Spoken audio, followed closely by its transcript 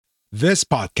This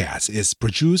podcast is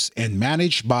produced and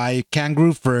managed by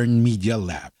Kangaroo Fern Media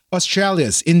Lab,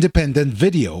 Australia's independent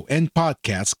video and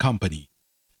podcast company.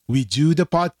 We do the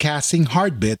podcasting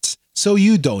hard bits so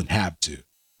you don't have to.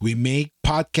 We make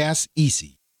podcasts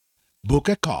easy. Book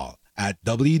a call at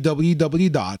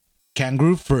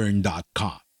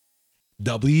www.kangaroofern.com.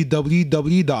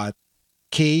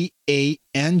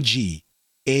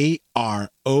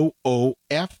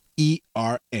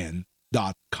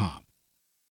 www.kangaroofern.com.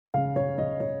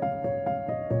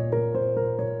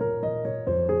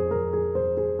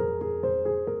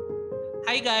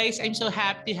 Hi guys, I'm so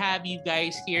happy to have you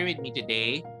guys here with me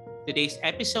today. Today's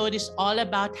episode is all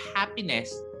about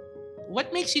happiness.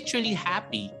 What makes you truly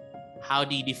happy? How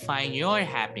do you define your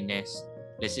happiness?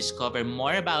 Let's discover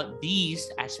more about these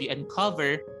as we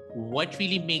uncover what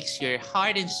really makes your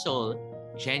heart and soul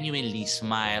genuinely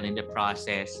smile in the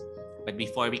process. But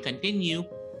before we continue,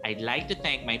 I'd like to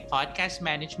thank my podcast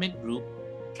management group,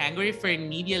 Kangaroo Fern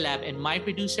Media Lab, and my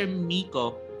producer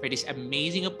Miko for this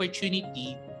amazing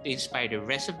opportunity to inspire the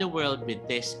rest of the world with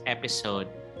this episode.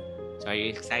 So, are you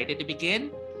excited to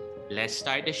begin? Let's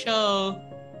start the show.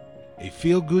 A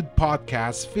feel good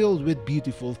podcast filled with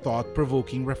beautiful, thought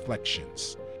provoking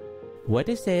reflections. What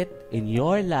is it in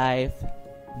your life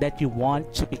that you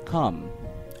want to become?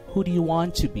 Who do you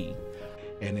want to be?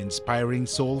 And inspiring,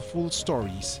 soulful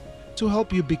stories to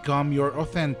help you become your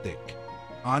authentic,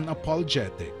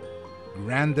 unapologetic,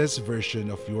 grandest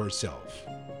version of yourself.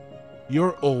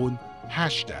 Your own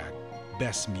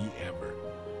 #best me ever.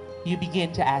 You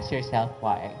begin to ask yourself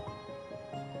why.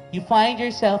 You find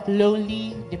yourself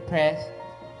lonely, depressed,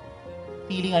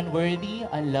 feeling unworthy,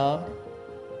 unloved,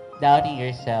 doubting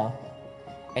yourself,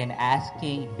 and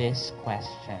asking this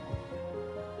question: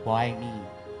 why me?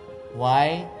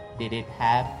 Why did it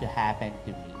have to happen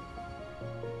to me?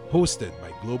 Hosted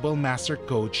by Global Master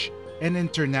Coach and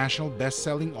international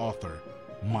best-selling author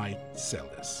Mike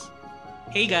Sellis.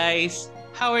 Hey guys,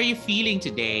 how are you feeling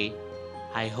today?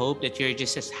 I hope that you're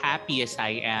just as happy as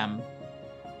I am.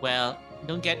 Well,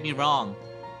 don't get me wrong.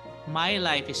 My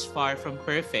life is far from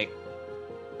perfect,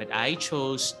 but I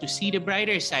chose to see the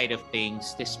brighter side of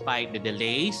things despite the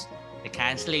delays, the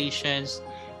cancellations,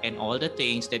 and all the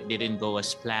things that didn't go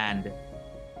as planned.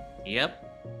 Yep,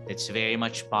 that's very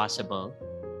much possible.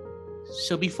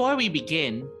 So before we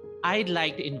begin, I'd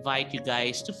like to invite you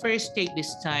guys to first take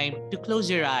this time to close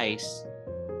your eyes,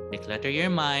 declutter your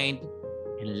mind,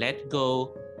 and let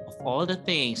go of all the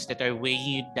things that are weighing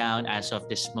you down as of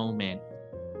this moment.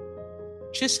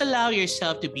 Just allow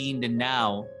yourself to be in the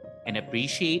now and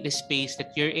appreciate the space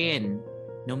that you're in,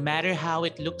 no matter how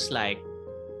it looks like.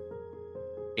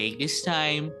 Take this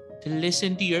time to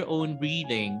listen to your own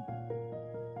breathing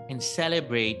and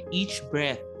celebrate each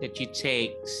breath that you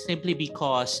take simply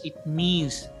because it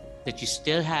means that you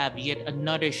still have yet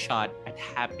another shot at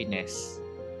happiness.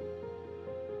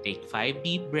 Take 5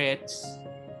 deep breaths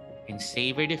and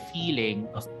savor the feeling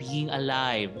of being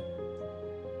alive.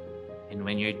 And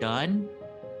when you're done,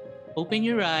 open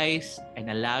your eyes and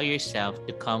allow yourself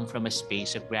to come from a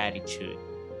space of gratitude.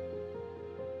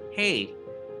 Hey,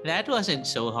 that wasn't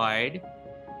so hard.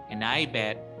 And I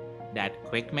bet that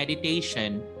quick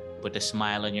meditation put a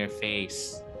smile on your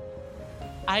face.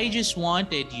 I just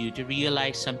wanted you to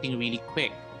realize something really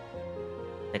quick: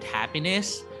 that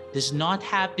happiness does not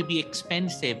have to be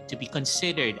expensive to be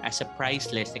considered as a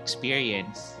priceless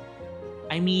experience.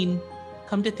 I mean,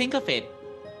 come to think of it,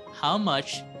 how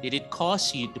much did it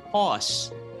cost you to pause,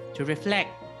 to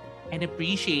reflect, and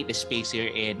appreciate the space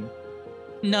you're in?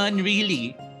 None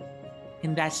really.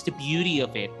 And that's the beauty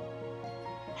of it.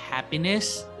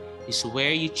 Happiness is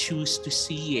where you choose to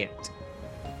see it.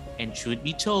 And truth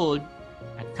be told,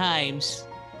 at times,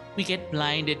 we get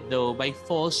blinded though by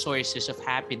false sources of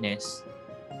happiness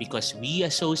because we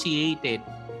associate it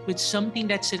with something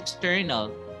that's external,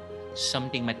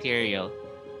 something material.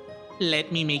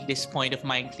 Let me make this point of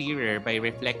mine clearer by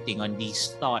reflecting on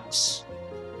these thoughts.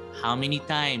 How many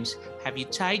times have you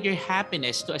tied your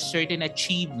happiness to a certain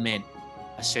achievement,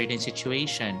 a certain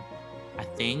situation, a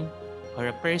thing, or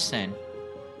a person?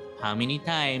 How many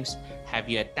times have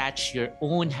you attached your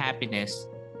own happiness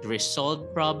to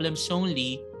resolved problems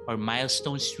only or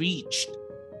milestones reached?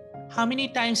 How many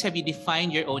times have you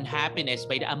defined your own happiness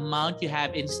by the amount you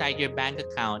have inside your bank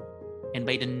account and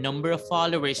by the number of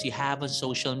followers you have on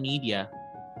social media?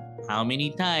 How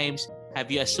many times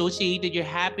have you associated your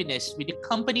happiness with the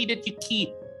company that you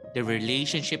keep, the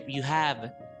relationship you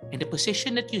have, and the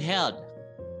position that you held?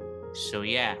 So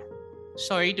yeah,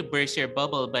 sorry to burst your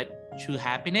bubble, but true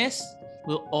happiness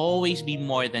will always be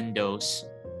more than those.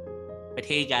 But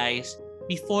hey guys,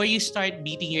 Before you start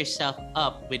beating yourself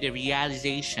up with the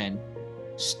realization,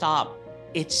 stop.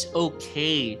 It's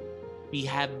okay. We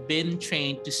have been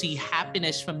trained to see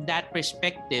happiness from that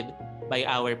perspective by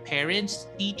our parents,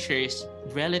 teachers,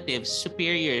 relatives,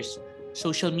 superiors,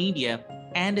 social media,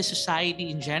 and the society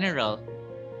in general.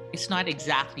 It's not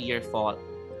exactly your fault.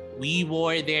 We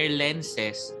wore their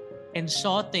lenses and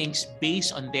saw things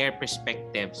based on their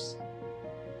perspectives.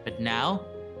 But now,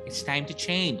 it's time to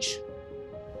change.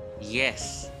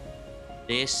 Yes,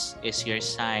 this is your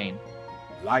sign.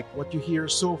 Like what you hear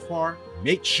so far?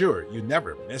 Make sure you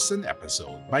never miss an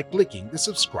episode by clicking the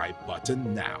subscribe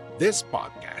button now. This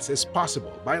podcast is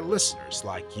possible by listeners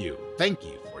like you. Thank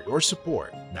you for your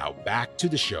support. Now back to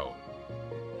the show.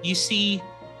 You see,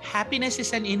 happiness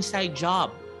is an inside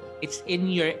job. It's in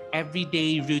your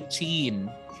everyday routine,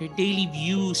 your daily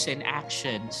views and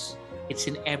actions. It's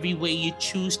in every way you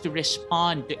choose to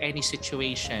respond to any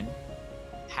situation.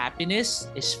 Happiness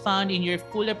is found in your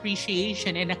full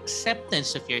appreciation and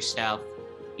acceptance of yourself,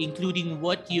 including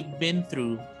what you've been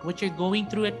through, what you're going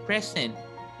through at present,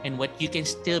 and what you can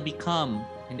still become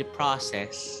in the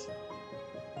process.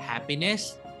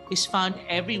 Happiness is found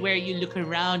everywhere you look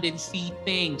around and see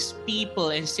things,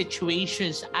 people, and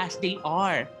situations as they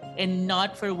are, and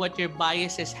not for what your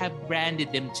biases have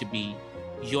branded them to be.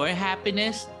 Your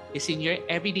happiness is in your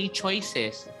everyday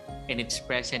choices, and it's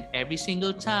present every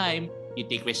single time you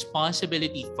take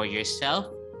responsibility for yourself,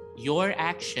 your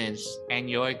actions, and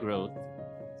your growth.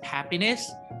 Happiness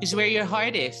is where your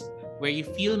heart is, where you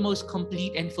feel most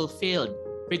complete and fulfilled,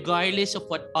 regardless of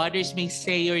what others may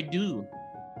say or do.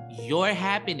 Your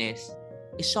happiness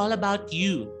is all about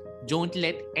you. Don't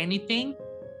let anything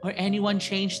or anyone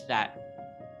change that.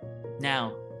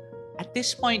 Now, at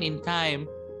this point in time,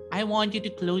 I want you to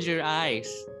close your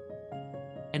eyes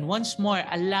and once more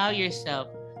allow yourself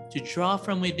to draw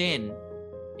from within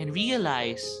and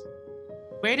realize,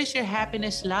 where does your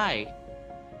happiness lie?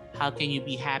 How can you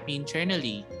be happy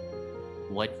internally?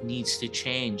 What needs to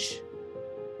change?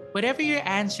 Whatever your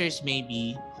answers may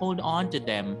be, hold on to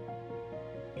them.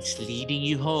 It's leading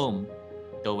you home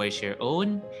towards your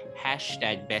own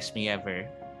 #best me ever,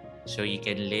 so you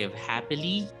can live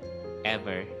happily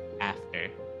ever after.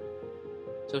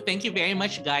 So thank you very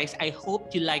much, guys. I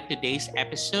hope you liked today's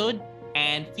episode,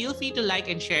 and feel free to like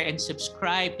and share and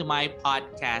subscribe to my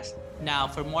podcast. Now,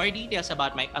 for more details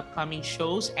about my upcoming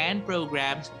shows and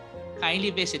programs,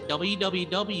 kindly visit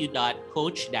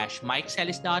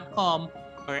www.coach-mikesellis.com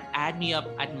or add me up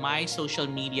at my social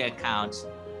media accounts.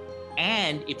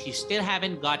 And if you still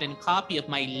haven't gotten a copy of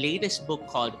my latest book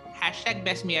called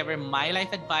 #Best Me Ever, My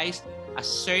Life Advice, a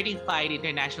certified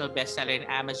international bestseller in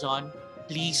Amazon,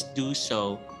 please do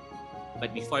so.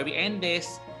 But before we end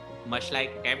this, much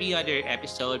like every other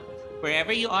episode,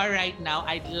 wherever you are right now,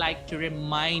 I'd like to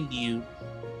remind you,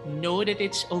 know that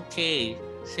it's okay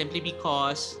simply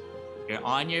because you're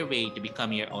on your way to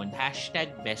become your own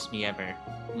 #Best Me Ever.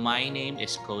 My name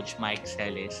is Coach Mike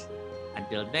Sellis.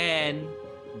 Until then,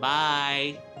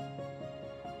 bye.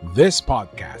 This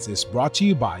podcast is brought to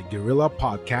you by Guerrilla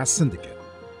Podcast Syndicate,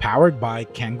 powered by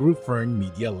Kangaroo Fern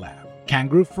Media Lab.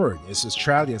 Kangaroo Fern is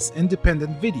Australia's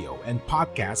independent video and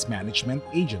podcast management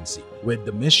agency with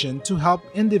the mission to help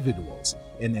individuals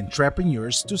and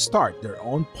entrepreneurs to start their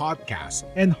own podcasts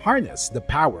and harness the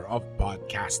power of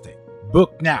podcasting.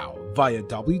 Book now via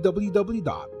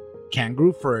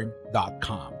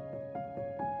www.kangaroofern.com.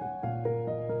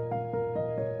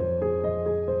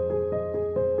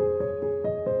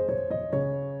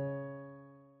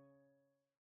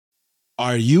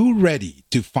 Are you ready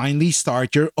to finally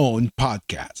start your own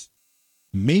podcast?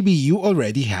 Maybe you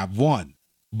already have one,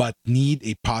 but need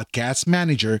a podcast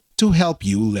manager to help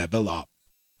you level up.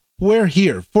 We're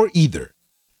here for either.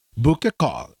 Book a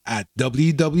call at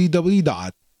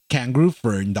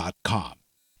www.kangaroofern.com.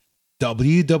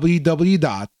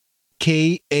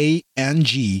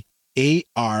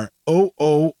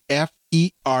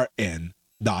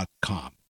 www.kangaroofern.com.